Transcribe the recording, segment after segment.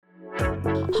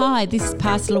Hi, this is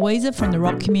Pastor Louisa from the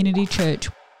Rock Community Church.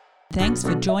 Thanks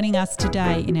for joining us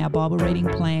today in our Bible reading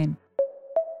plan.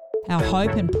 Our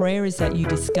hope and prayer is that you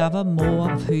discover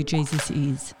more of who Jesus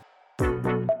is.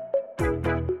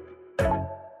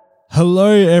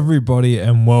 Hello, everybody,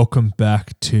 and welcome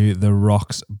back to the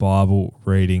Rock's Bible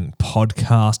Reading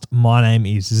Podcast. My name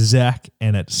is Zach,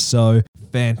 and it's so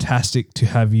fantastic to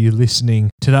have you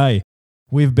listening today.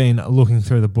 We've been looking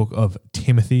through the book of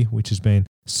Timothy, which has been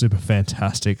super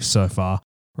fantastic so far.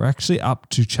 We're actually up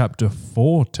to chapter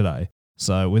 4 today.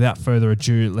 So without further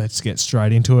ado, let's get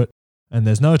straight into it. And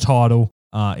there's no title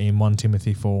in 1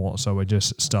 Timothy 4, so we're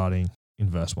just starting in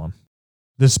verse 1.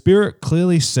 The Spirit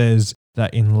clearly says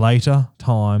that in later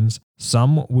times,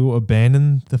 some will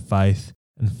abandon the faith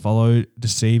and follow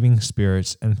deceiving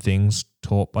spirits and things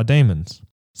taught by demons.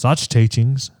 Such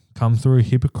teachings come through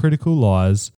hypocritical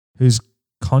lies whose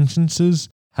consciences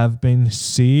have been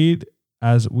seared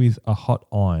as with a hot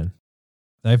iron.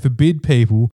 They forbid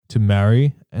people to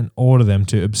marry and order them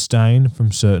to abstain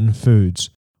from certain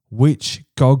foods, which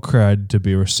God created to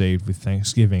be received with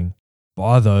thanksgiving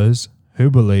by those who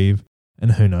believe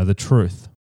and who know the truth.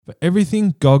 For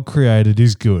everything God created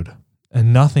is good,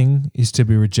 and nothing is to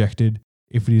be rejected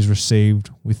if it is received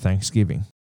with thanksgiving,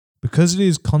 because it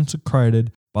is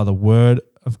consecrated by the word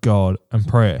of God and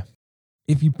prayer.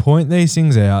 If you point these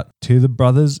things out to the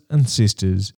brothers and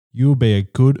sisters, you will be a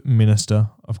good minister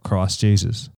of Christ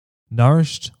Jesus,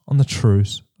 nourished on the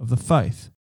truths of the faith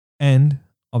and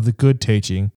of the good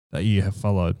teaching that you have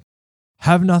followed.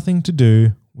 Have nothing to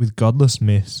do with godless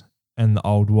myths and the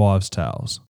old wives'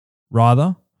 tales.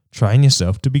 Rather, train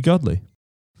yourself to be godly.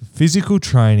 Physical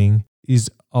training is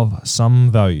of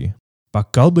some value,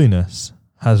 but godliness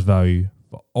has value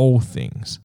for all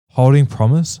things, holding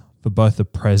promise for both the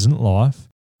present life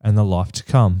and the life to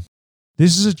come.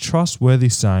 This is a trustworthy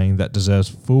saying that deserves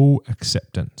full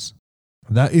acceptance.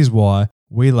 That is why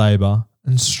we labour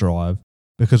and strive,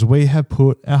 because we have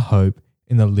put our hope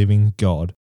in the living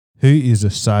God, who is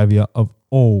the Saviour of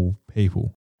all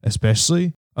people,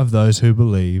 especially of those who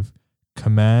believe,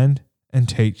 command and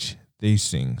teach these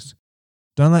things.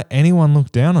 Don't let anyone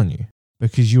look down on you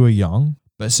because you are young,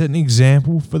 but set an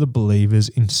example for the believers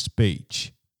in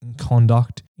speech, in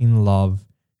conduct, in love,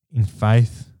 in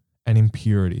faith, and in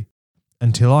purity.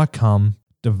 Until I come,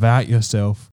 devote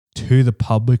yourself to the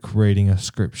public reading of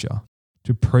Scripture,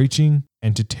 to preaching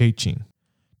and to teaching.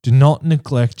 Do not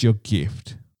neglect your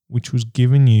gift, which was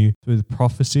given you through the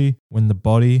prophecy when the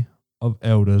body of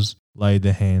elders laid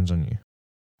their hands on you.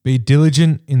 Be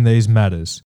diligent in these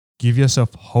matters. Give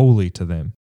yourself wholly to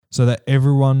them, so that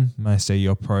everyone may see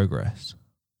your progress.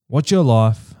 Watch your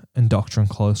life and doctrine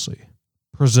closely.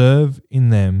 Preserve in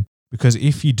them, because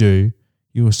if you do,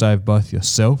 you will save both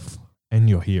yourself and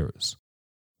your hearers.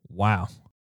 Wow.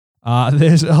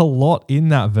 There's a lot in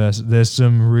that verse. There's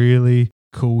some really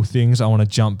cool things. I want to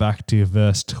jump back to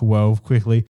verse 12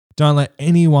 quickly. Don't let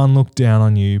anyone look down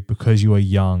on you because you are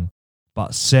young,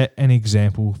 but set an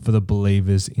example for the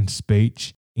believers in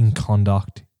speech, in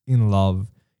conduct, in love,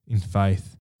 in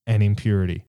faith, and in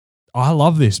purity. I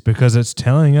love this because it's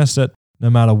telling us that no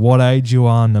matter what age you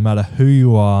are, no matter who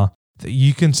you are, that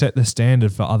you can set the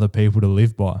standard for other people to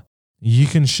live by. You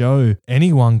can show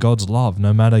anyone God's love,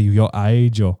 no matter your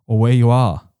age or where you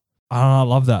are. I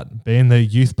love that. Being the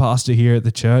youth pastor here at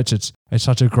the church, it's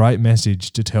such a great message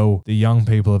to tell the young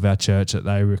people of our church that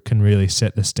they can really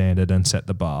set the standard and set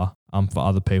the bar for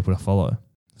other people to follow.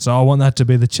 So I want that to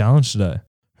be the challenge today.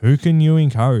 Who can you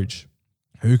encourage?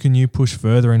 Who can you push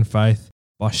further in faith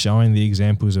by showing the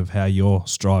examples of how you're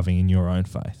striving in your own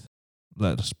faith?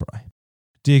 Let us pray.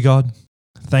 Dear God,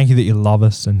 thank you that you love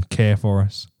us and care for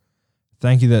us.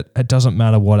 Thank you that it doesn't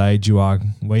matter what age you are,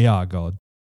 we are, God.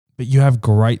 But you have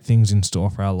great things in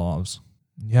store for our lives.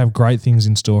 You have great things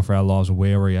in store for our lives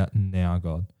where we're at now,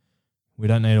 God. We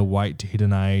don't need to wait to hit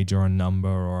an age or a number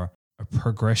or a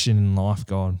progression in life,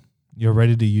 God. You're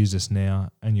ready to use us now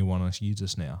and you want us to use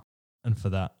us now. And for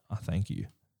that, I thank you.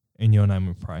 In your name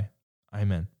we pray.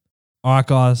 Amen. All right,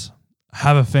 guys,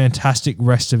 have a fantastic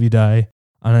rest of your day.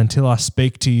 And until I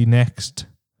speak to you next,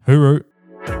 hooroo.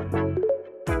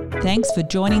 Thanks for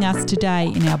joining us today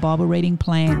in our Bible reading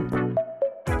plan.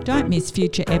 Don't miss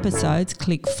future episodes.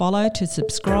 Click follow to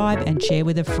subscribe and share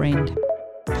with a friend.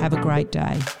 Have a great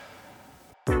day.